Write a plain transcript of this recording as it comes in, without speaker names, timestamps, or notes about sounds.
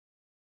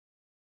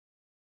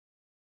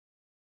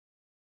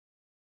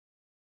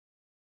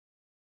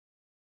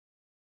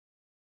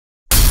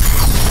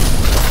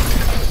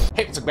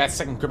Hey, what's up guys,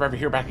 Second Grip over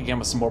here, back again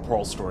with some more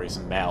Pearl Stories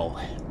and Mel.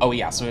 Oh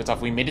yeah, so it's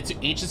off. We made it to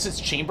AEGIS'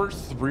 chamber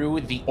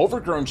through the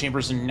overgrown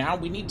chambers, and now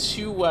we need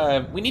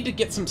to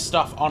get some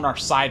stuff on our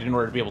side in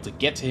order to be able to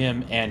get to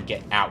him and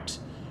get out.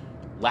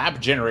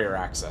 Lab generator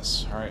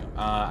access. Alright,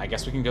 I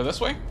guess we can go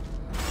this way?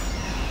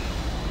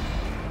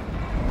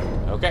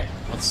 Okay,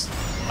 might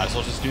as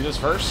well just do this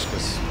first,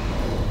 because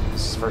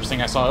this is the first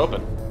thing I saw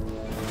open.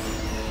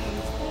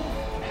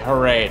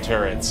 Hooray,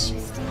 turrets.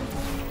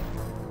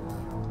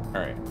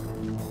 Alright.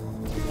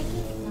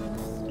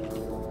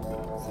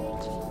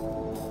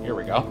 Here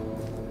we go.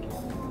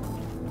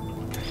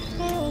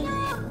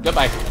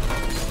 Goodbye.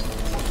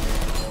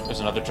 There's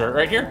another turret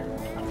right here.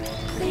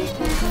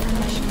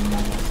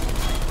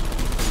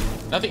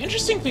 Now the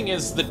interesting thing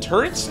is the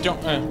turrets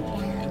don't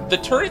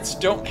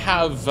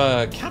have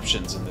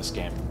captions in this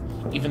game,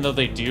 even though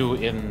they do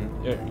in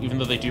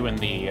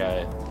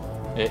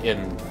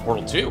in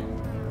Portal 2.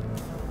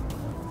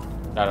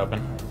 Not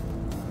open.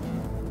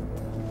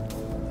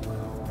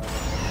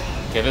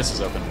 Okay, this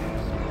is open.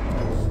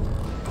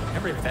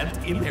 Every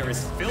vent in there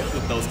is filled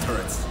with those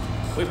turrets.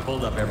 We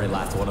pulled up every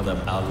last one of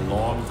them a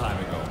long time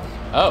ago.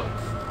 Oh.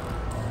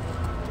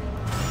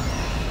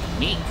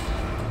 Neat.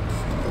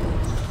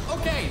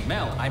 Okay,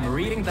 Mel, I'm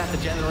reading that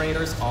the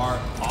generators are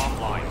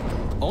offline.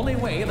 Only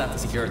way that the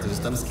security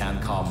systems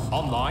can come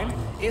online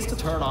is to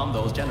turn on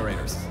those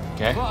generators.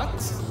 Okay.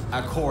 But,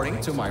 according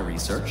to my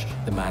research,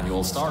 the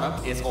manual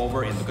startup is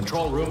over in the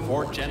control room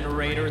for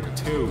generator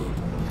 2.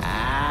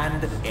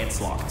 And it's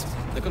locked.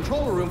 The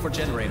control room for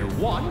generator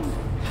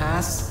 1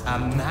 has a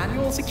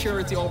manual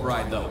security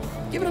override, though.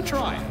 Give it a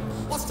try.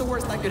 What's the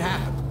worst that could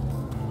happen?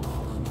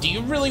 Do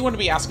you really want to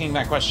be asking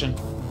that question?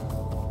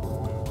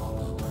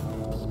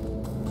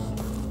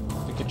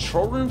 The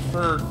control room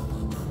for...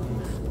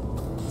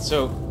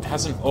 So,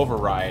 has an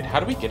override. How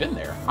do we get in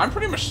there? I'm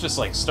pretty much just,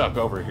 like, stuck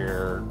over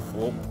here.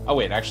 Well, oh,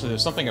 wait, actually,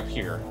 there's something up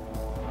here.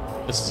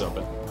 This is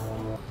open.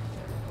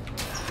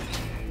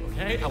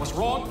 Okay, I was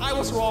wrong.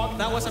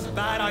 That was a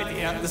bad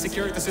idea. The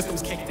security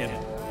system's kicked in.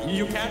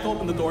 You can't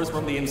open the doors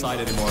from the inside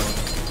anymore.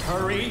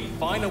 Hurry,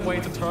 find a way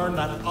to turn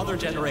that other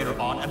generator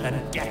on and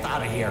then get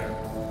out of here.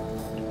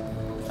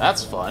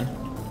 That's fun.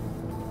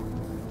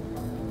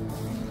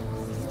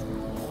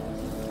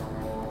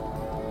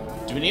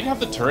 Do we need to have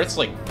the turrets,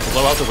 like,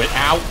 blow out the window?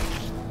 Ow!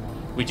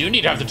 We do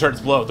need to have the turrets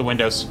blow out the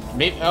windows.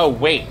 Maybe. Oh,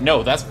 wait.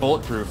 No, that's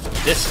bulletproof.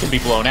 This can be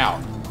blown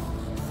out.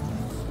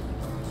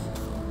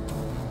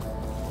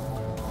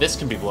 This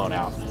can be blown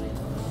out.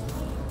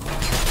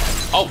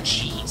 Oh,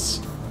 jeez.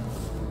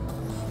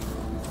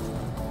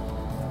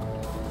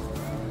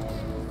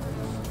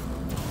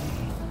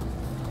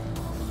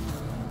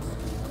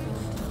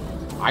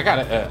 I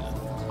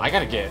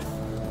gotta get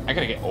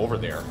over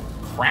there.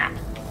 Crap.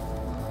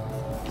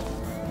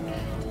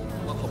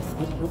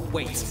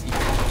 Wait,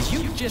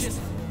 you just...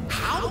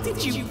 How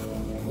did you...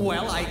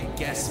 Well, I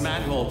guess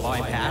manual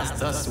bypass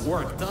does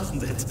work,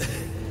 doesn't it?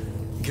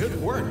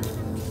 Good work.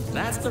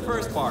 That's the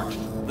first part.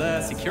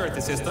 The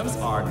security systems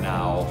are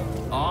now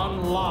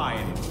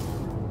online.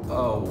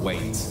 Oh,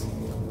 wait.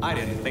 I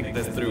didn't think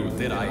this through,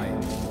 did I?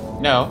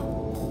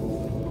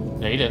 No.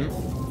 No, you didn't.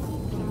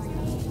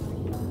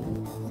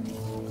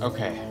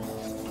 Okay.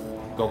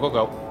 Go, go,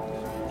 go.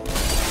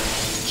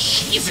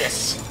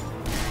 Jesus!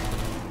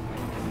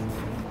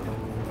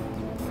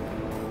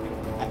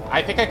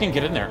 I think I can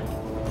get in there.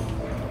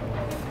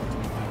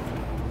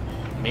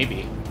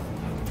 Maybe.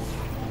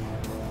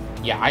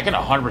 Yeah, I can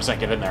 100%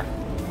 get in there.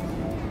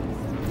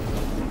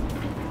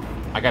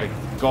 I gotta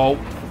go.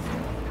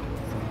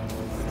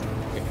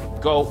 Okay,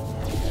 go.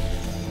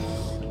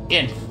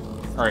 In.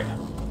 Alright.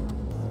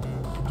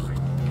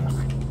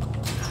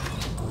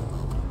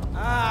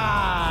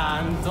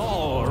 And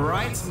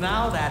alright,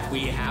 now that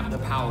we have the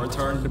power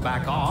turned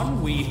back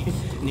on, we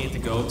need to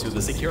go to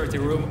the security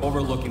room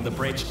overlooking the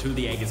bridge to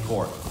the AEGIS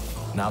core.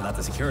 Now that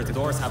the security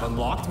doors have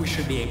unlocked, we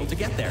should be able to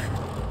get there.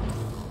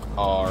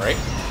 Alright.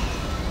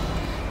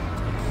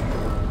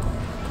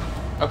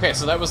 Okay,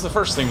 so that was the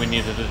first thing we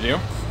needed to do.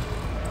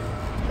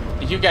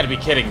 You gotta be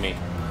kidding me.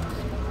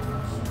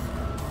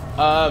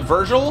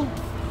 Virgil?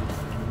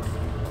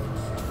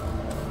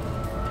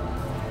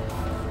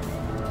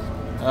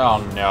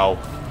 Oh no.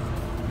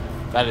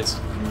 That is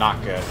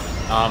not good.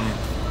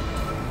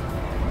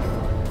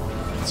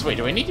 So wait,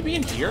 do I need to be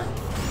in here?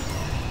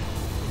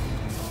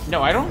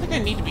 No, I don't think I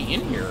need to be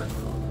in here.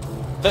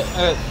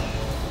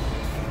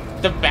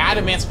 The bad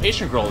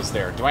Emancipation Girl is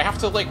there. Do I have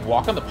to, like,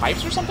 walk on the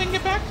pipes or something to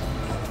get back?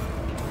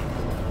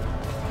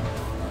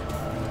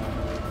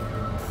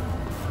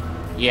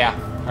 Yeah,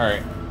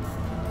 alright.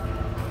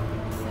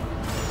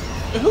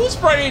 Whose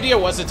bright idea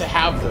was it to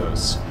have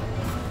those?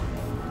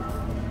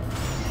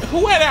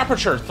 Who at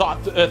Aperture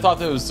thought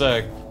those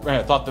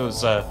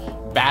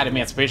bad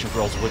Emancipation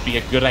Girls would be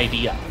a good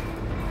idea?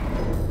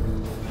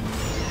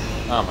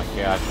 Oh my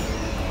god.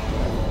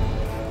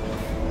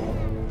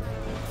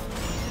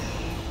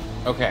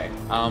 Okay,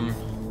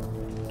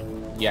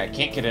 yeah, I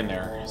can't get in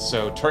there.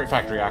 So, turret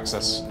factory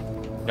access.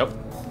 Nope.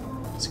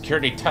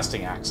 Security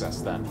testing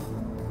access, then.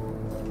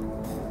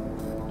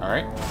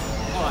 Alright.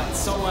 Alright,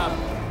 so,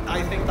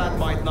 I think that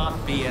might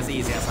not be as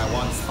easy as I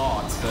once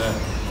thought.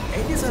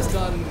 AEGIS has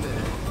done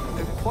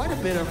quite a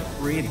bit of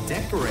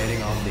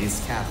redecorating on these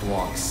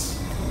catwalks.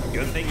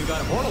 Good thing you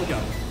got a portal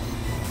gun.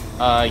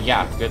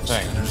 Yeah, good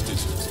thing. Scanners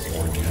detect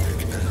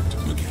organic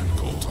and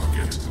mechanical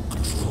target.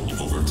 Control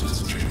over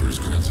test chambers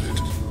granted.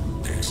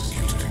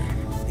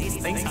 Executing. These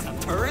things have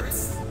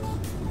turrets?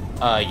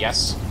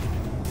 Yes.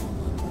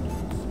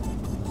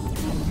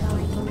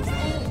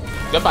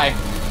 Goodbye.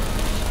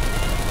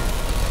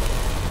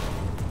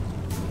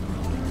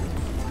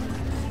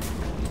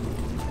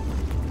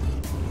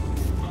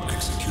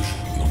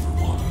 Execution number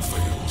 1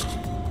 failed.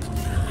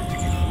 Preparing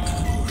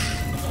ambush.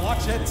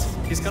 Watch it.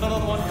 He's got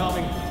another one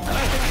coming. And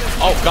I think this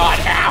Oh god,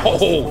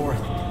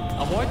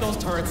 ow! avoid those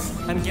turrets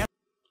and get...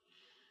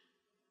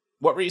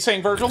 What were you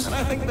saying, Virgil? And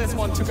I think this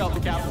one took out the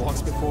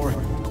catwalks before.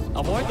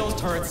 Avoid those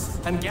turrets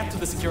and get to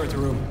the security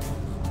room.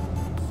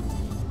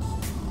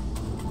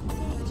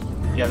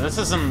 Yeah, this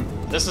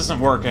isn't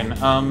working.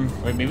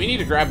 Wait, maybe we need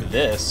to grab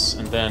this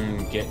and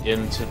then get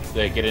into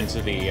the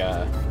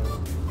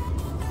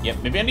Yep,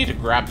 maybe I need to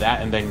grab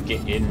that and then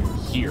get in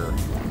here.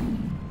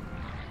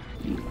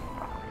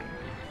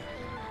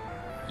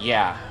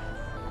 Yeah.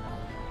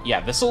 Yeah,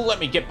 this'll let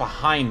me get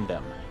behind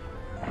them.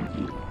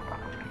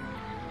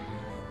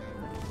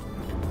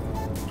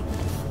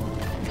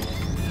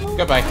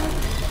 Goodbye.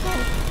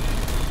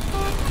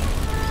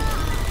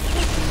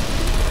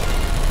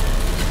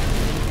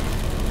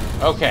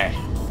 Okay.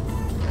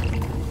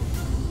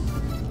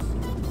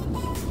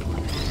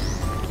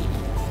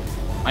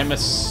 I'm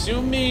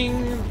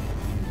assuming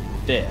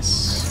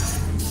this.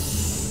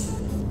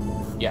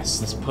 Yes,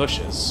 this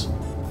pushes,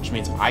 which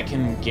means I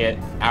can get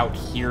out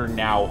here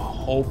now,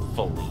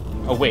 hopefully.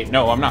 Oh wait,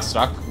 no, I'm not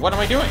stuck. What am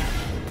I doing?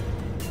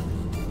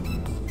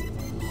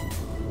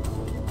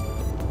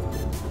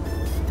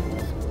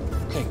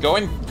 Okay,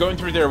 going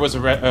through there was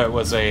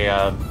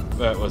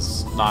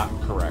not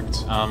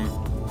correct.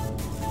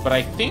 But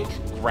I think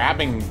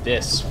grabbing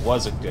this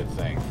was a good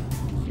thing.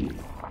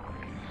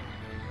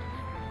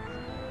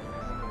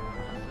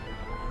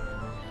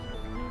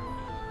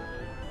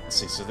 Let's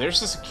see, so there's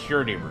the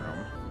security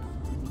room.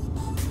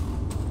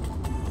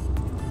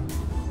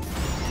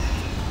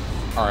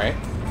 Alright.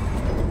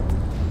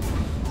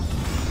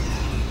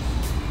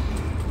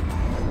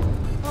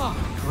 Oh,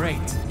 great.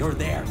 You're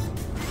there.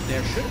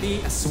 There should be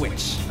a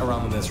switch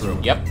around in this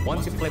room. Yep.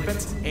 Once you flip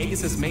it,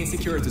 Aegis's main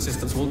security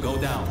systems will go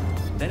down.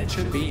 Then it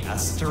should be a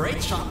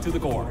straight shot to the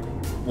core.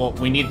 Well,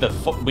 we need the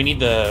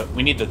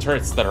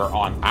turrets that are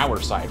on our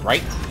side,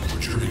 right?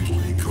 Aperture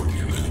employee coding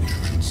and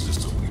intrusion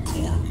system.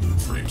 Core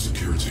frame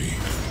security.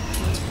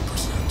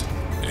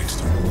 20%.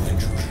 External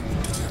intrusion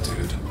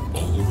detected.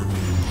 All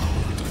remaining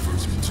power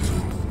diverted to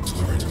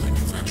turret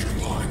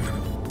manufacturing line.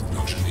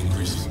 Production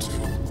increasing to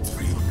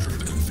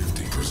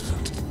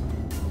 350%.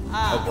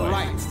 Ah, Oh boy.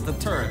 right, the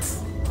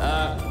turrets.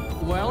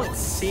 Well, it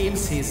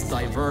seems he's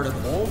diverted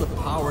all the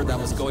power that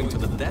was going to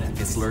the death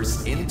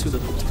fizzlers into the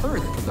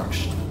turret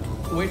production.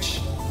 Which,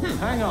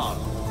 hang on,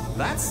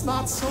 that's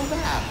not so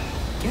bad.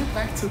 Get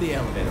back to the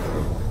elevator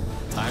room.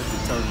 Time to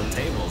turn the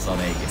tables on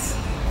Aegis.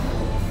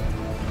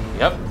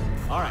 Yep.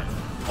 Alright,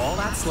 all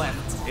that's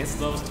left is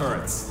those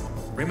turrets.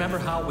 Remember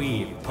how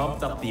we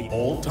pumped up the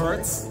old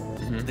turrets?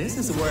 This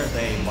is where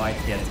they might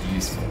get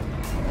useful.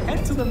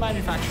 Head to the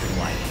manufacturing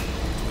line.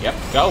 Yep,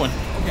 going.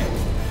 Okay,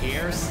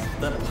 here's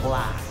the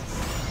plan.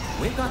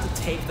 We've got to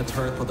take the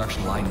turret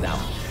production line down.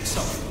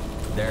 So,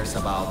 there's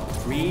about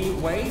 3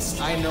 ways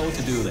I know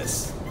to do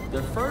this.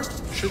 The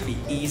first should be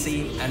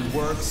easy and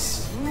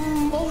works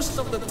most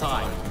of the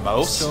time.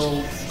 Most?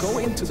 So, go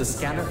into the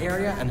scanner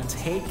area and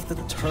take the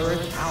turret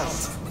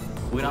out.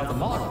 Without the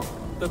model,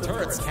 the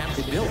turrets can't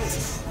be built.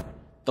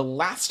 The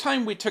last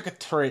time we took a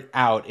turret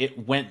out, it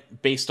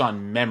went based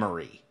on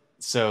memory.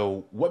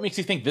 So, what makes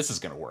you think this is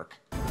gonna work?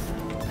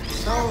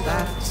 So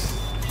that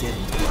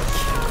didn't work.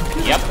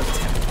 Yep. The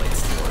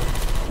templates work.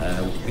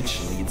 Which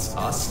leads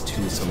us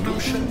to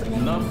solution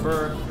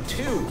number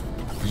 2.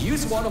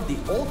 Use one of the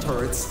old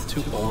turrets to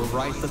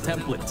overwrite the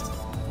template.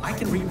 I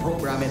can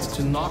reprogram it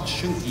to not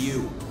shoot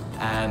you.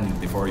 And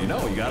before you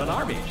know, you got an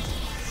army.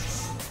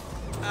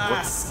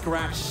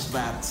 Scratch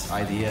that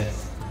idea.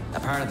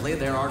 Apparently,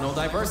 there are no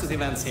diversity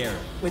events here,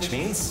 which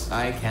means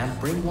I can't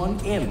bring one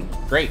in.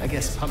 Great. I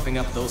guess pumping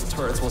up those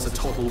turrets was a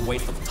total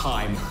waste of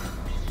time.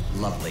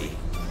 Lovely.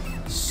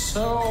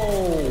 So,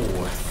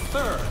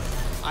 third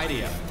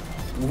idea.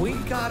 We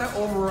gotta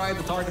override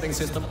the targeting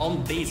system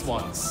on these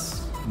ones.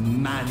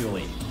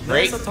 Manually.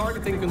 Great. There's a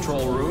targeting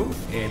control room.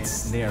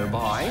 It's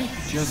nearby.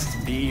 Just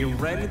be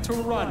ready to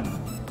run.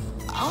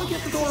 I'll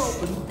get the door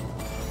open.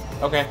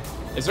 Okay.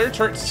 Is there a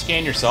turret to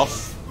scan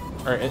yourself?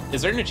 Or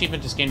is there an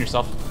achievement to scan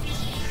yourself?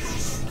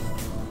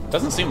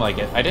 Doesn't seem like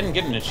it. I didn't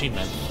get an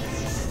achievement.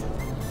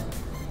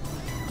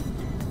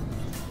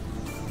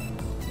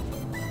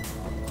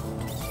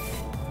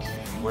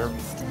 Where?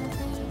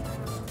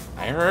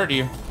 I heard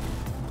you.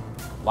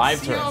 Live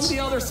See you on turrets. the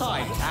other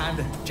side.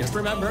 And just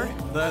remember,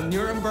 the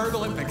Nuremberg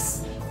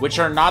Olympics. which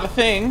are not a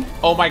thing.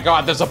 Oh my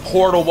god, there's a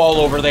portal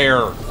wall over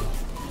there.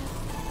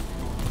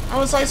 How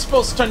was I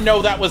supposed to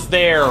know that was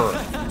there?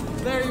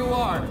 There you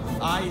are.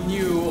 I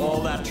knew all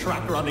that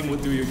track running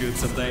would do you good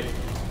someday.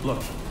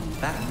 Look,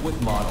 that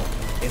wood model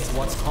is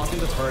what's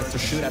causing the turret to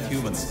shoot at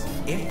humans.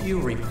 If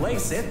you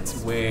replace it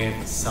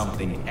with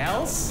something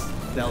else,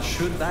 they'll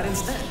shoot that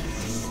instead.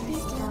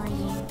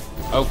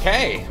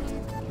 Okay,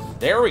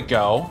 there we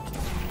go.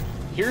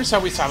 Here's how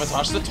we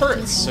sabotage the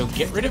turrets. So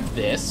get rid of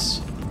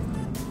this.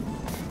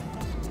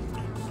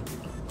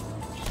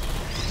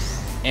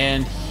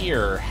 And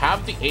here,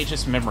 have the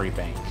Aegis memory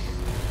bank.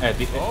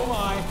 Oh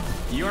my,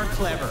 you're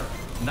clever.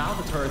 Now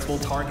the turrets will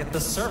target the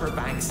server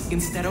banks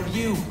instead of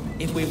you.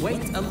 If we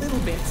wait a little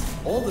bit,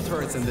 all the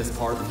turrets in this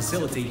part of the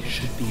facility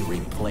should be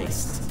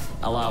replaced,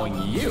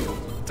 allowing you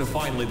to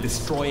finally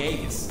destroy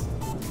AEGIS.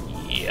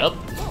 Yep.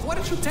 Well, why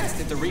don't you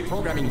test if the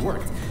reprogramming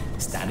worked?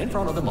 Stand in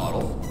front of the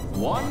model.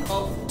 One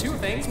of two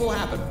things will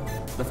happen.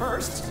 The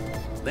first,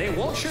 they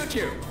won't shoot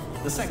you.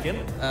 The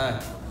second,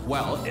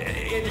 well,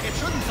 it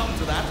shouldn't come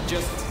to that.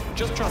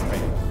 Just trust me.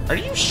 Are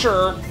you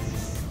sure?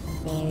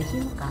 There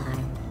you are.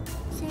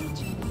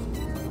 Searching.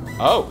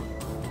 Oh.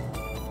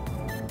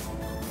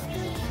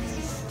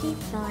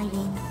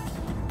 Deploying.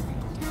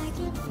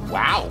 Target.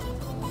 Wow.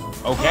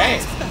 Okay.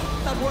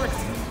 That worked.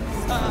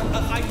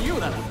 I knew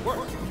that would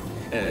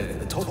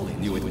work. Totally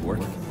knew it would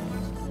work.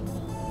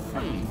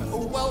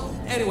 Well,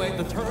 anyway,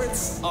 the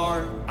turrets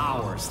are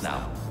ours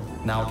now.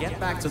 Now get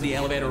back to the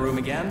elevator room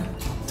again.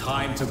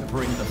 Time to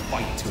bring the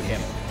fight to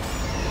him.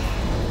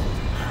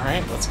 All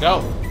right, let's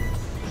go.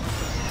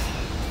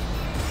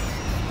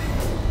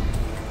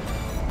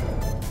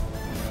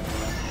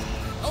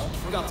 Oh,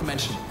 forgot to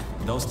mention,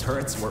 those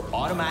turrets were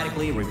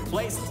automatically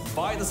replaced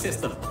by the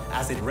system,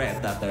 as it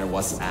read that there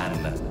was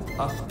an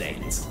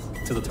update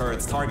to the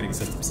turrets' targeting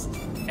systems.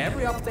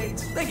 Every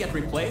update, they get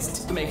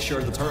replaced to make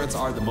sure the turrets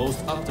are the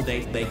most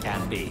up-to-date they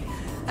can be,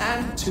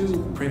 and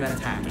to prevent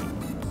hacking.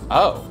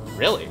 Oh,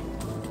 really?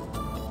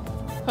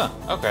 Huh,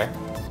 okay.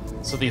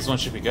 So these ones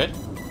should be good?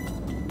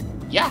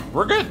 Yeah,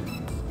 we're good.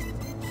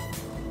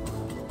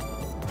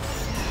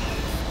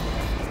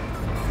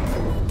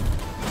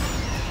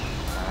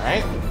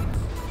 Alright.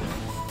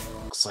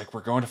 Looks like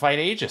we're going to fight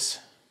Aegis.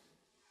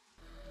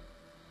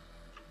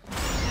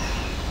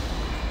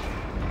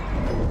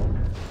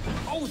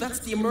 Oh, that's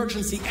the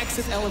emergency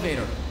exit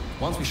elevator.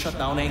 Once we shut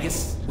down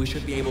AEGIS, we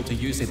should be able to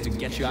use it to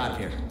get you out of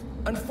here.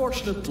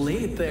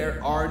 Unfortunately,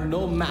 there are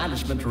no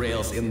management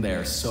rails in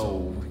there,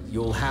 so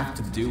you'll have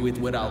to do it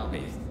without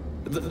me.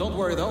 Don't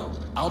worry though,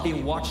 I'll be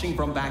watching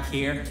from back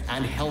here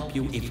and help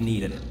you if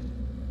needed.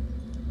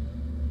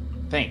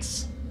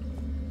 Thanks.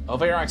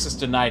 Elevator access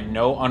denied,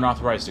 no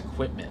unauthorized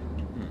equipment.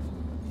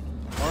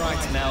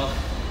 Alright, Nell,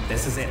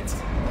 this is it.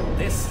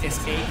 This is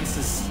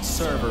AEGIS'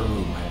 server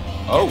room.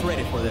 Oh. Get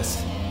ready for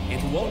this.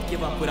 It won't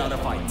give up without a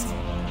fight.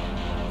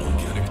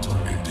 Organic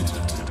target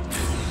detected in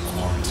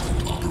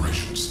Quarantine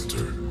Operations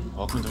Center.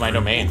 Welcome to my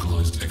domain.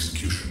 Localized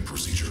execution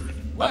procedure.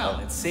 Well,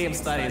 it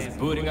seems that he's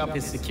booting up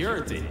his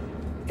security.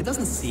 He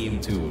doesn't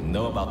seem to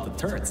know about the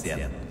turrets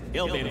yet.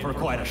 He'll be in for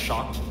quite a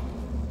shock.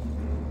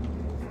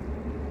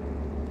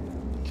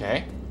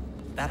 Okay.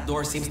 That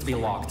door seems to be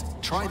locked.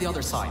 Try the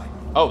other side.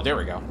 Oh, there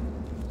we go.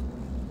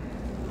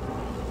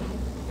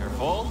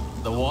 Careful,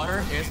 the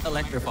water is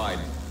electrified.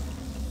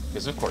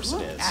 Because of course it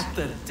Look is. at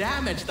the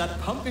damage that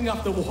pumping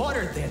up the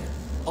water did.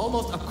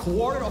 Almost a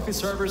quarter of his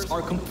servers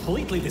are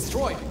completely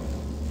destroyed.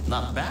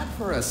 Not bad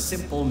for a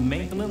simple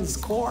maintenance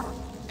core.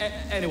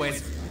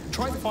 Anyways,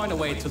 try to find a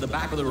way to the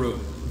back of the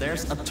room.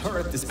 There's a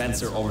turret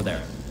dispenser over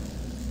there.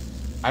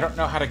 I don't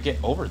know how to get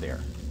over there.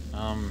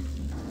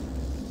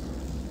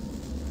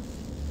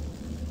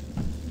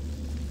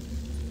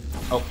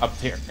 Oh, up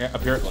here. Yeah,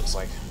 up here it looks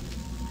like.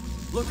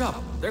 Look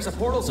up. There's a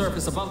portal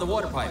surface above the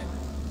water pipe.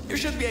 You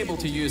should be able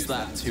to use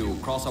that to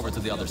cross over to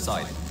the other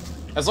side.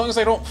 As long as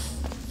I don't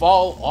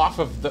fall off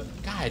of the...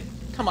 God,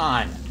 come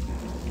on.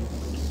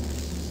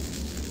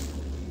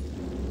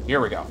 Here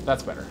we go.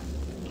 That's better.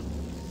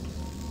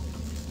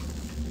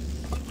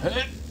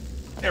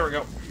 There we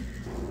go.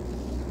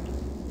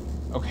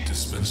 Okay.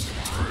 Dispensing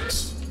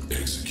turrets.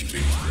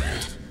 Executing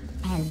target.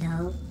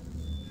 Hello.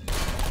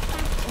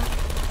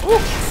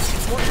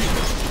 It's working.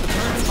 The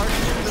turrets are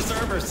shooting the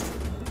servers.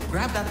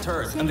 Grab that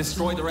turret and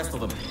destroy the rest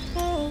of them.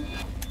 Hey.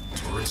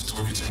 Turret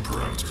targeting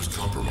parameters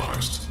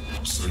compromised.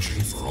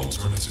 Searching for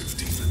alternative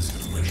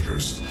defensive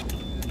measures.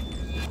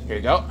 Here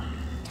you go.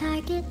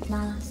 Target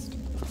lost.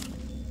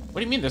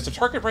 What do you mean? There's a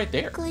target right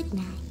there. Good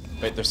night.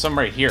 Wait, there's some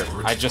right here.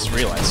 I just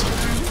realized.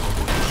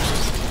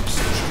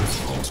 Searching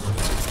for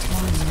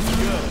alternative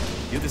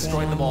Good. You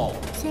destroyed them all.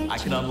 I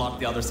can unlock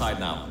the other side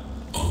now.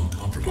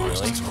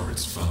 uncompromised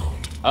turrets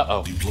found.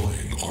 Uh-oh.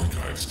 Deploying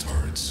archived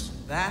turrets.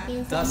 That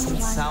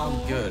doesn't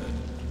sound good.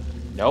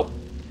 Nope.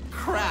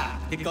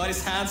 Crap! He got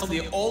his hands on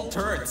the old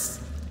turrets.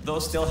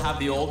 Those still have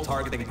the old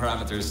targeting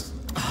parameters.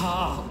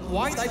 Ah,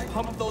 why did I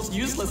pump those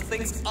useless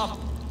things up?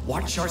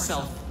 Watch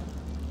yourself.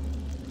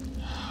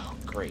 Oh,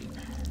 great.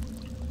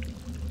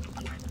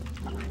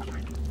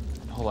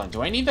 Hold on.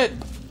 Do I need to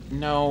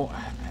No,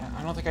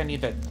 I don't think I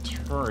need that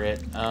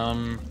turret.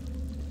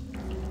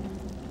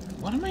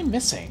 What am I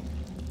missing?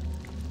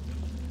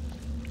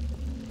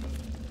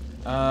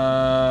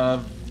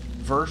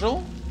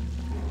 Virgil?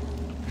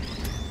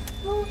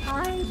 Who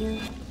are you?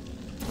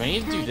 Do I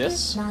need to do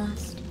this?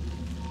 Lost.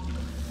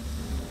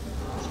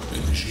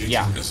 Initiating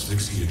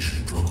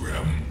asphyxiation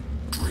program.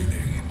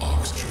 Draining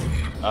oxygen.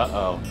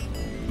 Uh-oh.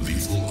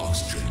 Lethal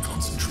oxygen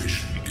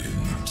concentration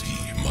in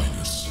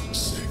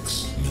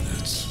T-6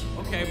 minutes.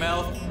 Okay,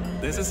 Mel,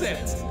 this is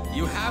it.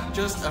 You have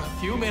just a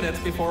few minutes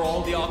before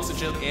all the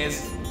oxygen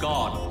is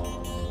gone.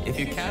 If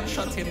you can't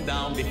shut him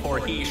down before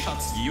he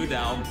shuts you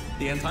down,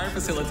 the entire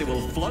facility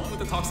will flood with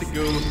the toxic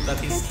goo that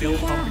he's still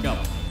pumping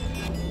up.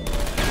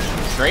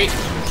 Great.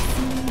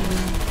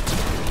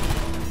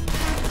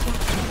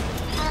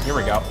 Here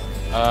we go.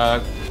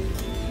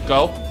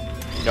 Go.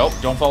 Nope,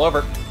 don't fall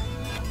over.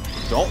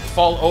 Don't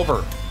fall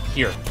over.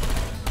 Here.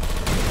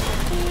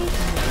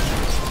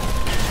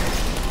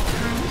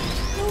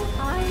 Who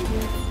are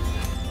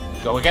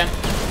you? Go again.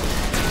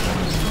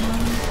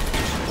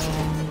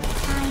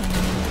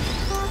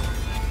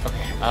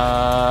 Okay,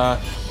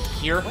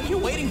 here. What are you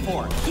waiting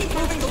for? Keep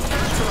moving those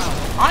turrets around.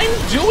 I'm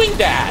doing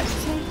that!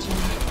 Searching.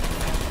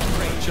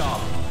 Great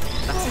job.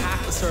 That's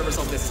half the servers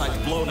on this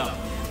site blown up.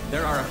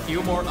 There are a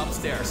few more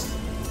upstairs.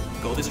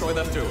 Go destroy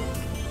them too.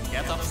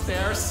 Get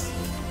upstairs.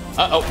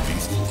 Uh-oh.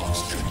 Lethal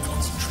oxygen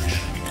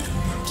concentration in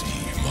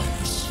T-5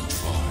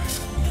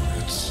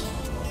 minutes.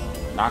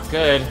 Not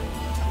good.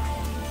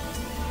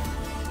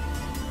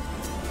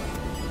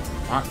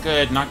 Not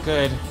good, not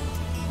good.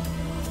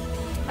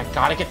 I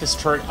gotta get this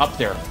turret up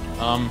there.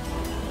 Mel,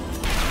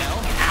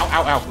 Ow,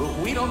 ow,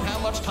 ow. we don't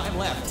have much time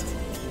left.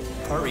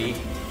 Hurry.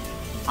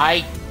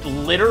 I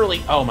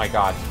literally... Oh my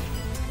god.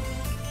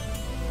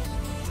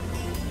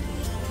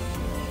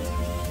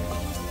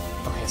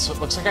 Okay, so it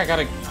looks like I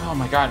gotta... Oh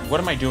my god, what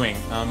am I doing?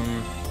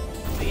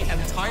 The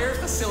entire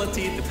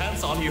facility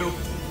depends on you.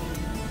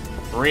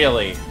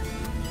 Really?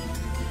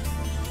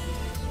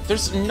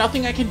 There's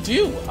nothing I can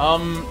do.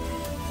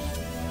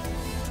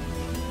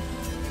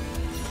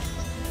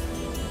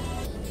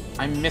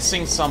 I'm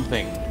missing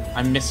something.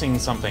 I'm missing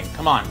something.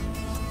 Come on.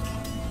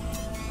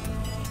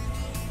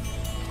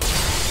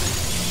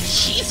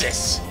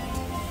 Jesus!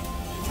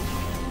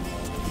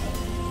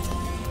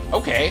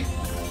 Okay.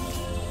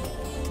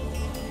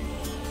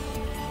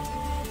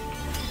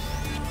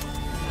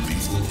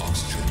 Lethal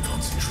oxygen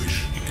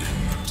concentration in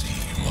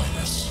T-4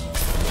 minutes.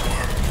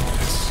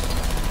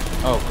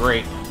 Oh,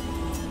 great.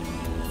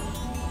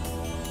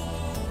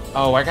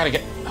 Oh, I gotta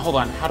get... Hold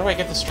on. How do I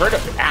get this turret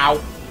up? Ow!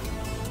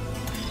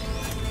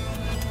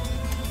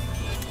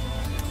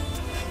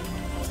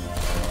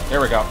 There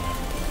we go.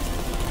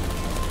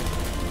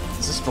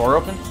 Is this door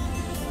open?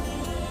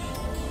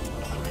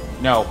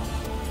 No.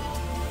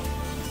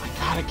 I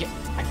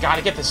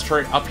gotta get this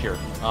turret up here.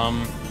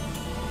 I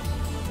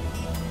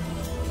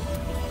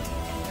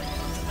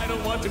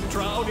don't want to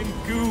drown in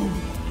goo.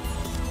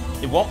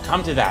 It won't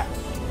come to that.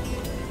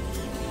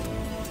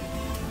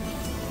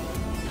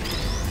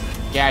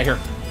 Get out of here.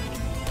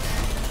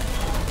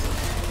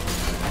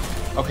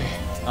 Okay,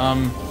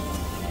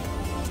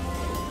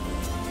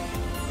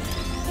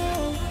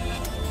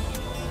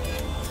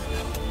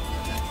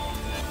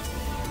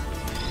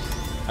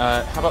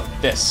 how about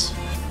this?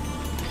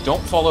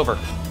 Don't fall over.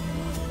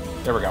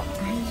 There we go. Are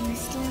you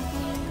still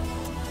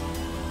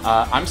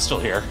there? I'm still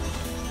here.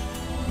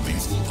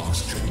 Lethal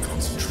oxygen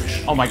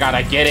concentration. Oh my god,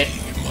 I get it.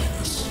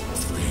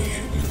 T-3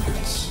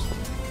 minutes.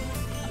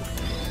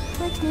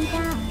 Put me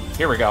down.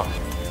 Here we go.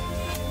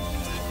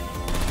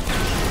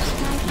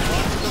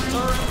 The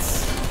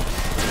turrets.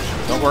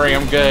 Don't worry,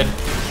 I'm good.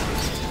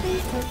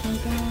 Please put me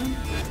down.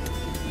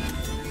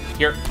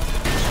 Here.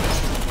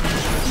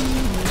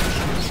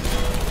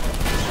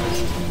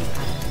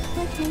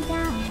 Put me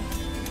down.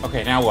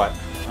 Okay, now what?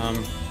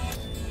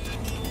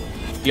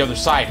 The other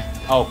side.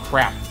 Oh,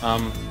 crap.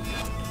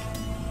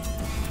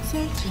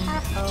 Searching.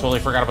 Totally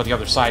forgot about the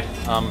other side.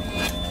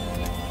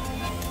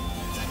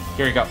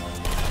 Here you go.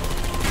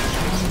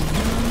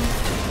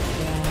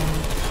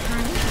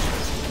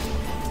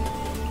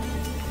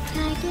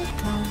 Target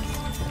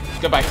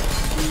lost. Goodbye.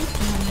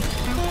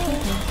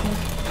 Activated.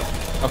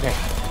 Okay.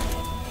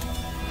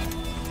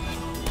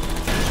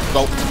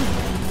 Go.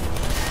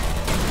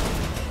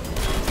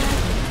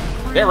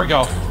 There we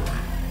go.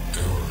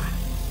 Error.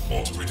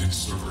 Alterated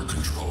server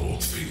control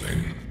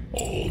failing.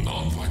 All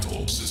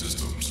non-vital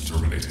systems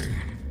terminating.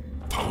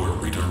 Power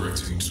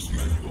redirecting to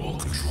manual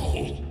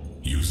control.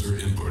 User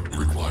input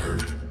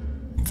required.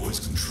 Voice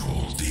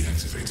control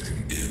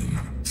deactivating in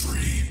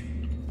 3,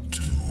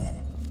 2,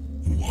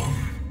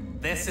 1.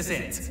 This is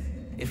it.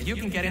 If you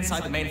can get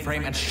inside the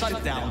mainframe and shut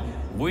it down,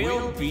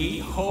 we'll be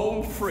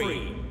home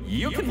free.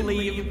 You can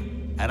leave,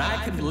 and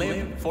I can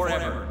live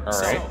forever. All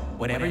So, right.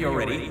 whenever you're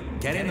ready,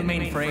 get in the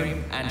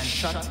mainframe and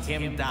shut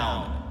him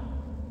down.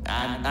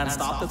 And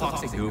stop the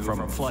toxic goo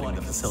from flooding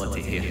the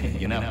facility,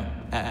 you know.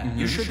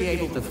 You should be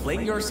able to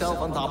fling yourself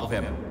on top of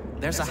him.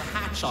 There's a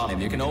hatch on him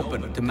you can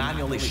open to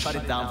manually shut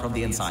it down from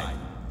the inside.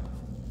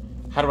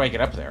 How do I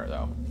get up there,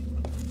 though?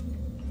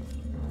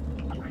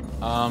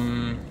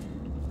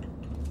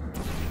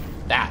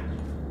 That.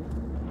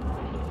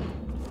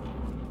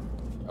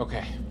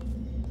 Okay.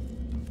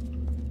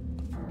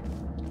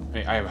 I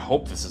mean, I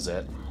hope this is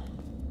it.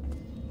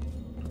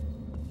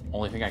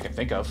 Only thing I can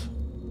think of.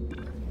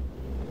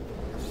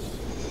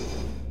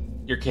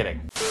 You're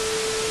kidding.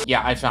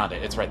 Yeah, I found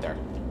it. It's right there.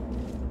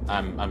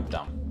 I'm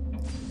dumb.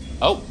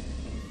 Oh!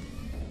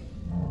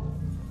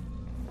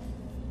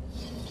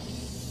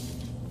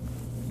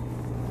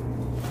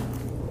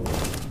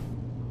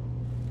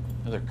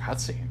 Another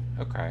cutscene.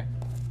 Okay.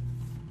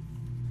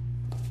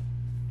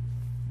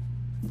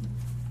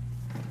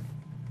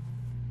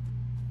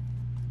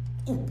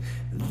 Ooh,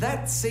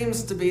 that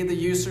seems to be the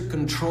user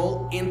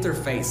control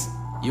interface.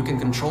 You can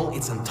control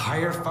its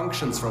entire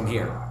functions from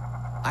here.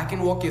 I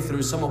can walk you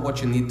through some of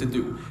what you need to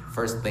do.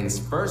 First things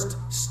first,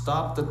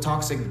 stop the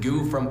toxic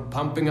goo from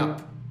pumping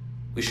up.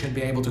 We should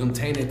be able to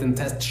contain it in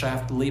Test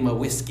Shaft Lima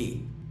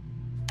Whiskey.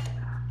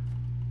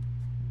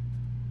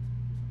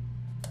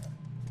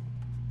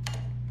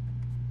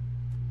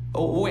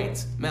 Oh,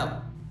 wait,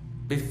 Mel.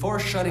 Before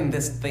shutting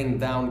this thing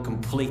down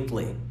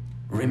completely,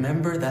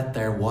 remember that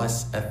there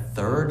was a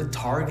third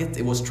target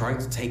it was trying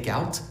to take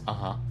out?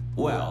 Uh-huh.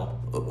 Well,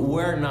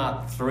 we're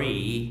not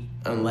three,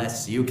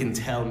 unless you can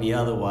tell me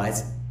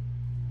otherwise.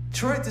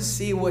 Try to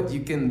see what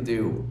you can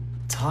do.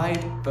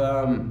 Type,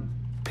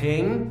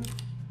 ping,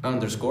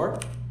 underscore,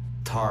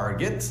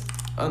 target,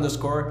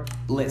 underscore,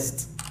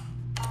 list.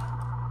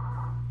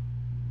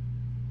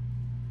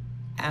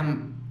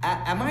 Am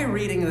I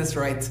reading this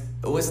right?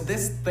 Was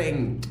this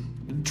thing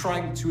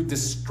trying to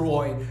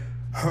destroy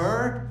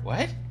her?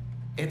 What?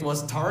 It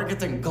was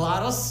targeting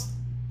GLaDOS?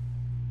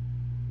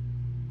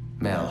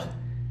 Mel,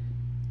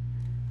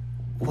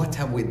 what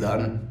have we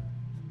done?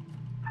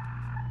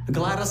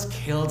 GLaDOS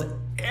killed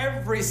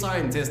every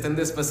scientist in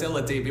this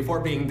facility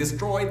before being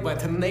destroyed by a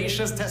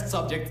tenacious test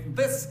subject.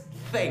 This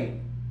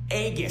thing,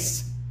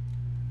 AEGIS.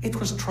 It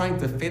was trying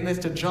to finish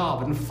the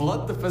job and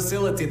flood the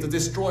facility to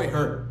destroy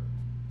her.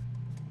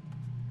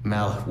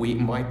 Mel, we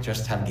might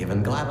just have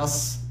given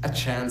GLaDOS a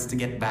chance to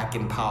get back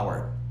in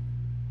power.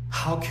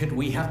 How could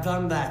we have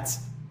done that?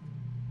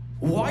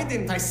 Why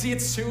didn't I see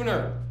it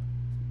sooner?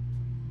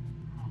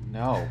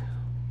 No.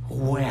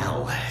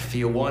 Well, if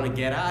you want to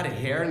get out of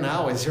here,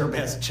 now is your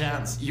best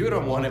chance. You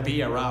don't want to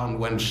be around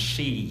when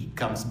she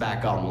comes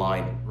back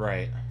online.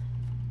 Right.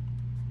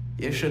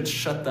 You should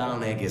shut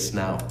down AEGIS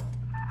now.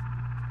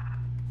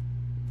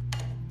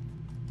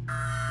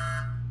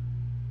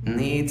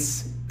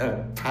 Needs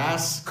a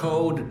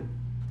passcode.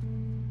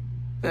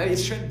 It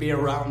should be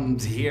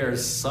around here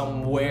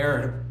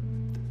somewhere.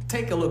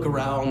 Take a look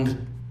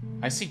around.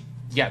 I see,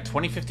 yeah,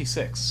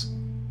 2056.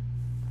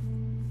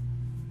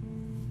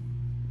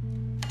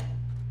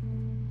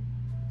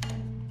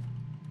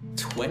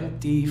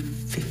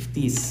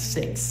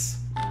 $2056.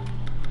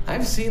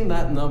 I've seen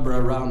that number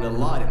around a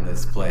lot in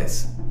this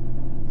place.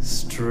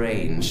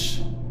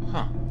 Strange.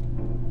 Huh.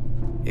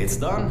 It's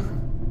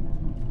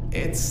done.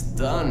 It's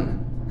done.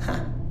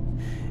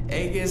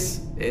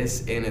 AEGIS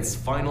is in its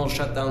final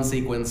shutdown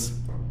sequence.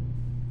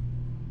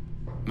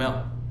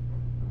 Mel,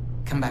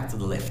 come back to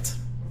the lift.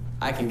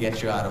 I can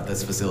get you out of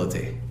this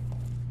facility.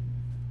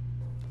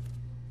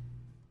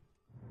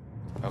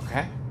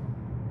 Okay.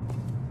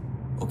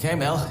 Okay,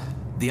 Mel.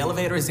 The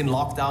elevator is in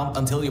lockdown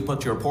until you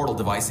put your portal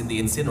device in the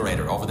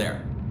incinerator over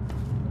there.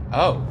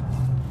 Oh.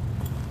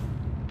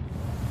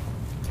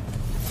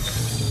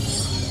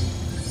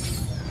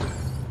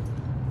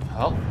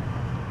 Well.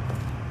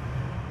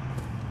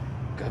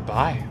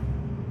 Goodbye.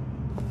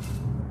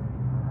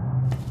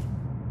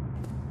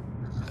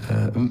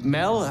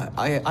 Mel,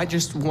 I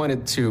just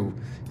wanted to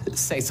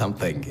say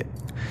something.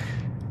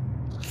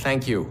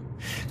 Thank you.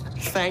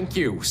 Thank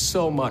you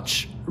so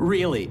much.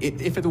 Really,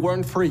 if it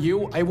weren't for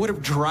you, I would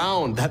have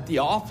drowned at the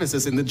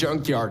offices in the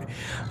junkyard.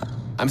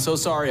 I'm so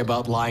sorry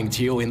about lying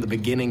to you in the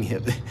beginning.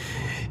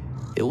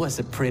 It was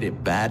a pretty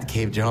bad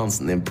Cave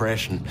Johnson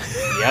impression.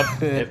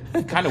 Yep,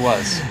 it kind of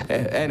was.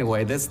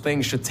 Anyway, this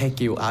thing should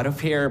take you out of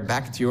here,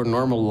 back to your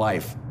normal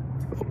life.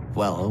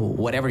 Well,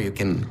 whatever you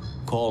can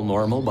call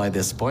normal by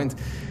this point.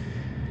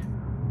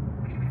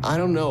 I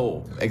don't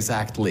know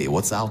exactly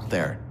what's out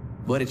there,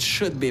 but it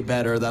should be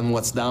better than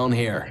what's down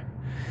here.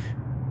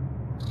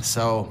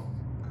 So,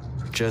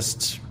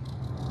 just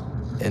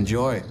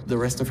enjoy the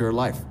rest of your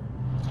life.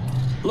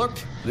 Look,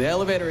 the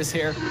elevator is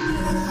here.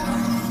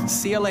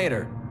 See you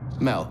later,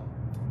 Mel.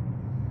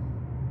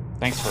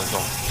 Thanks, Virgil.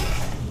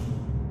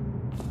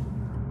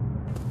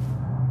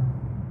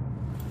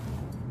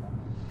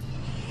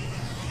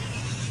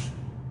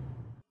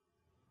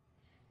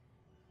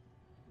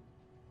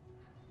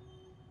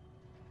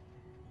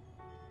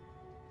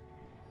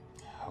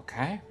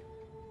 Okay.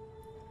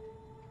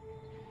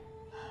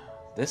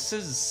 This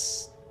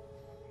is...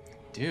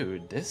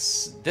 Dude,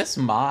 this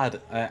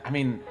mod... I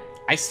mean,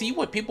 I see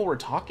what people were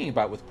talking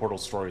about with Portal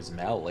Stories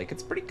Mel. Like,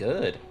 it's pretty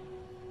good.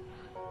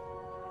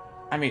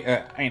 I mean,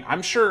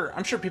 I'm sure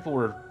people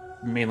were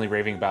mainly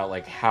raving about,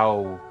 like,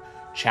 how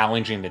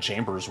challenging the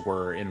chambers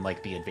were in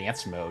like the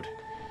advanced mode.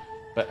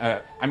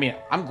 But I mean,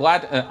 I'm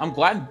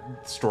glad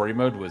story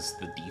mode was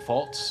the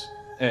default,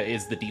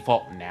 is the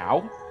default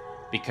now,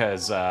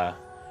 because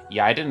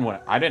yeah, I didn't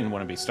want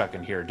to be stuck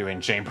in here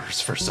doing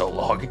chambers for so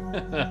long.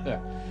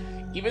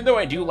 Even though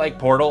I do like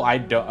Portal, I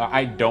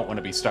don't want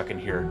to be stuck in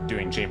here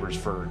doing chambers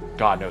for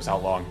God knows how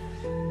long.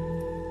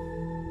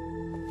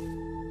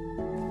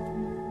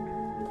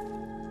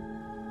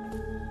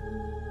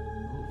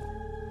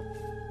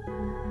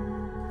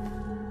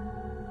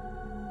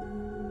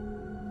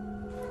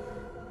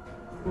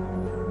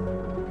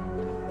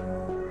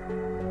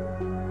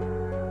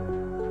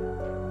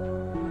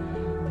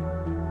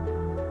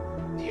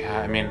 Yeah,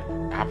 I mean,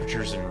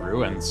 Aperture's in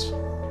ruins.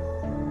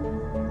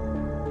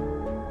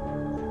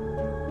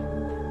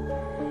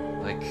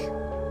 Like,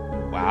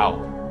 wow.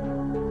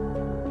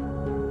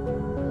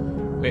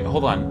 Wait,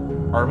 hold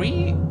on. Are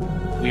we?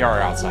 We are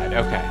outside.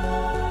 Okay.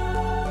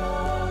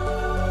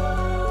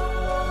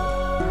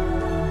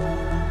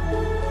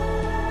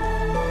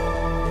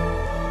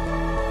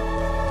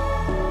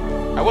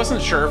 I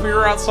wasn't sure if we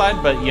were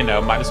outside, but, you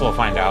know, might as well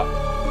find out.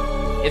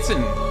 It's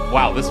in...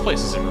 Wow, this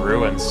place is in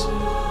ruins.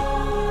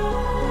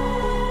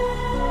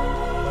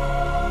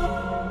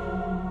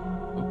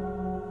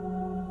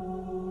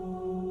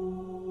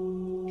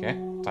 Okay,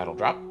 title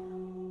drop.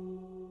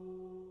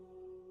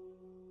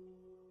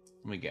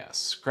 Let me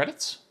guess.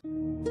 Credits?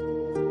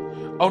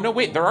 Oh, no,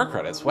 wait, there are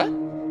credits. What?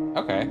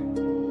 Okay.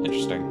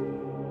 Interesting.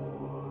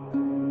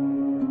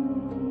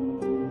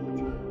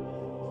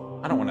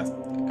 I don't want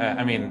to...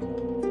 I mean,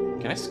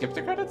 can I skip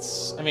the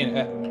credits? I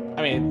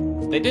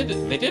mean, they did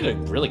a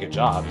really good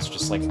job. It's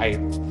just like, I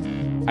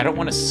don't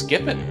want to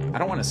skip it. I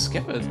don't want to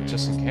skip it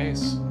just in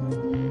case.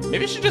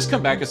 Maybe I should just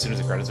come back as soon as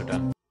the credits are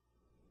done.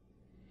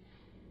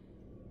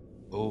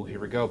 Oh, here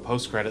we go.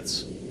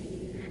 Post-credits.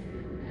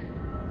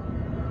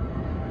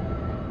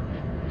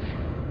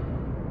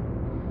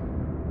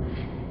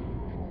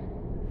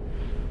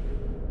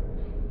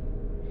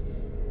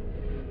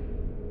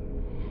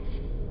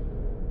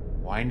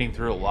 Winding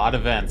through a lot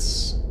of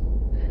events.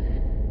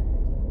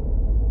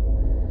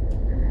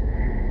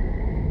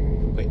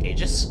 Wait,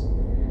 Aegis?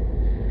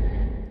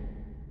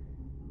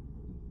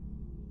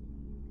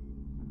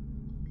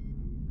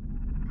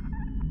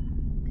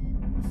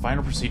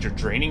 Final procedure,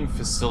 draining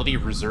facility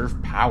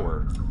reserve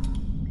power.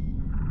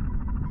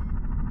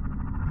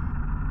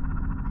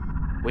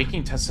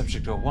 Waking test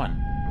subject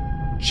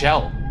 01.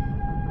 Chell.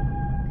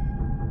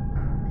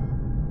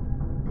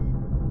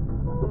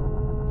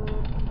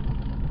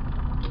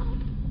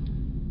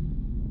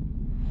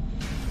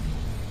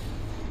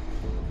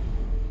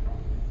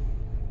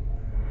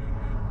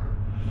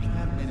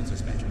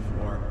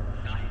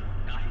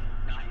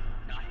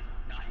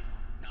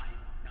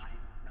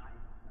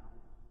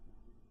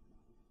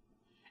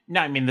 No,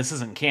 I mean, this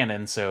isn't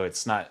canon, so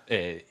it's not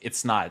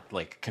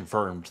like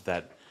confirmed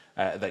that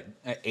that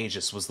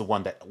Aegis was the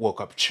one that woke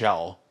up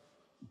Chell.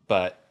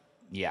 But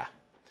yeah.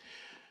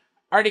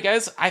 Alrighty,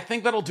 guys, I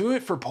think that'll do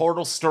it for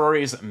Portal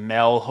Stories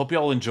Mel. Hope you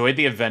all enjoyed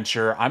the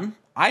adventure.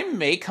 I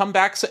may come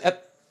back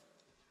at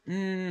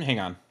hang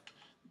on.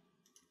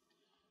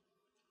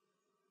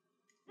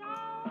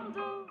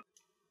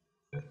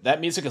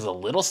 That music is a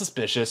little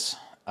suspicious.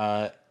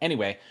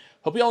 Anyway,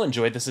 hope you all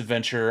enjoyed this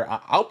adventure.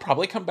 I'll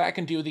probably come back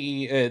and do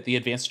the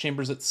advanced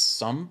chambers at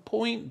some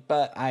point,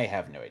 but I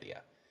have no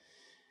idea.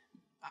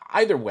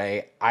 Either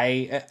way,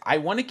 I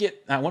want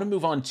to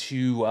move on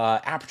to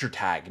Aperture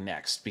Tag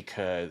next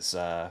because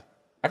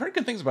I've heard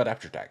good things about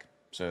Aperture Tag.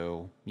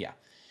 So yeah.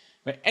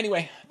 But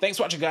anyway, thanks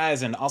for watching,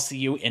 guys, and I'll see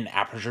you in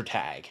Aperture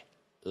Tag.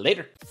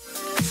 Later.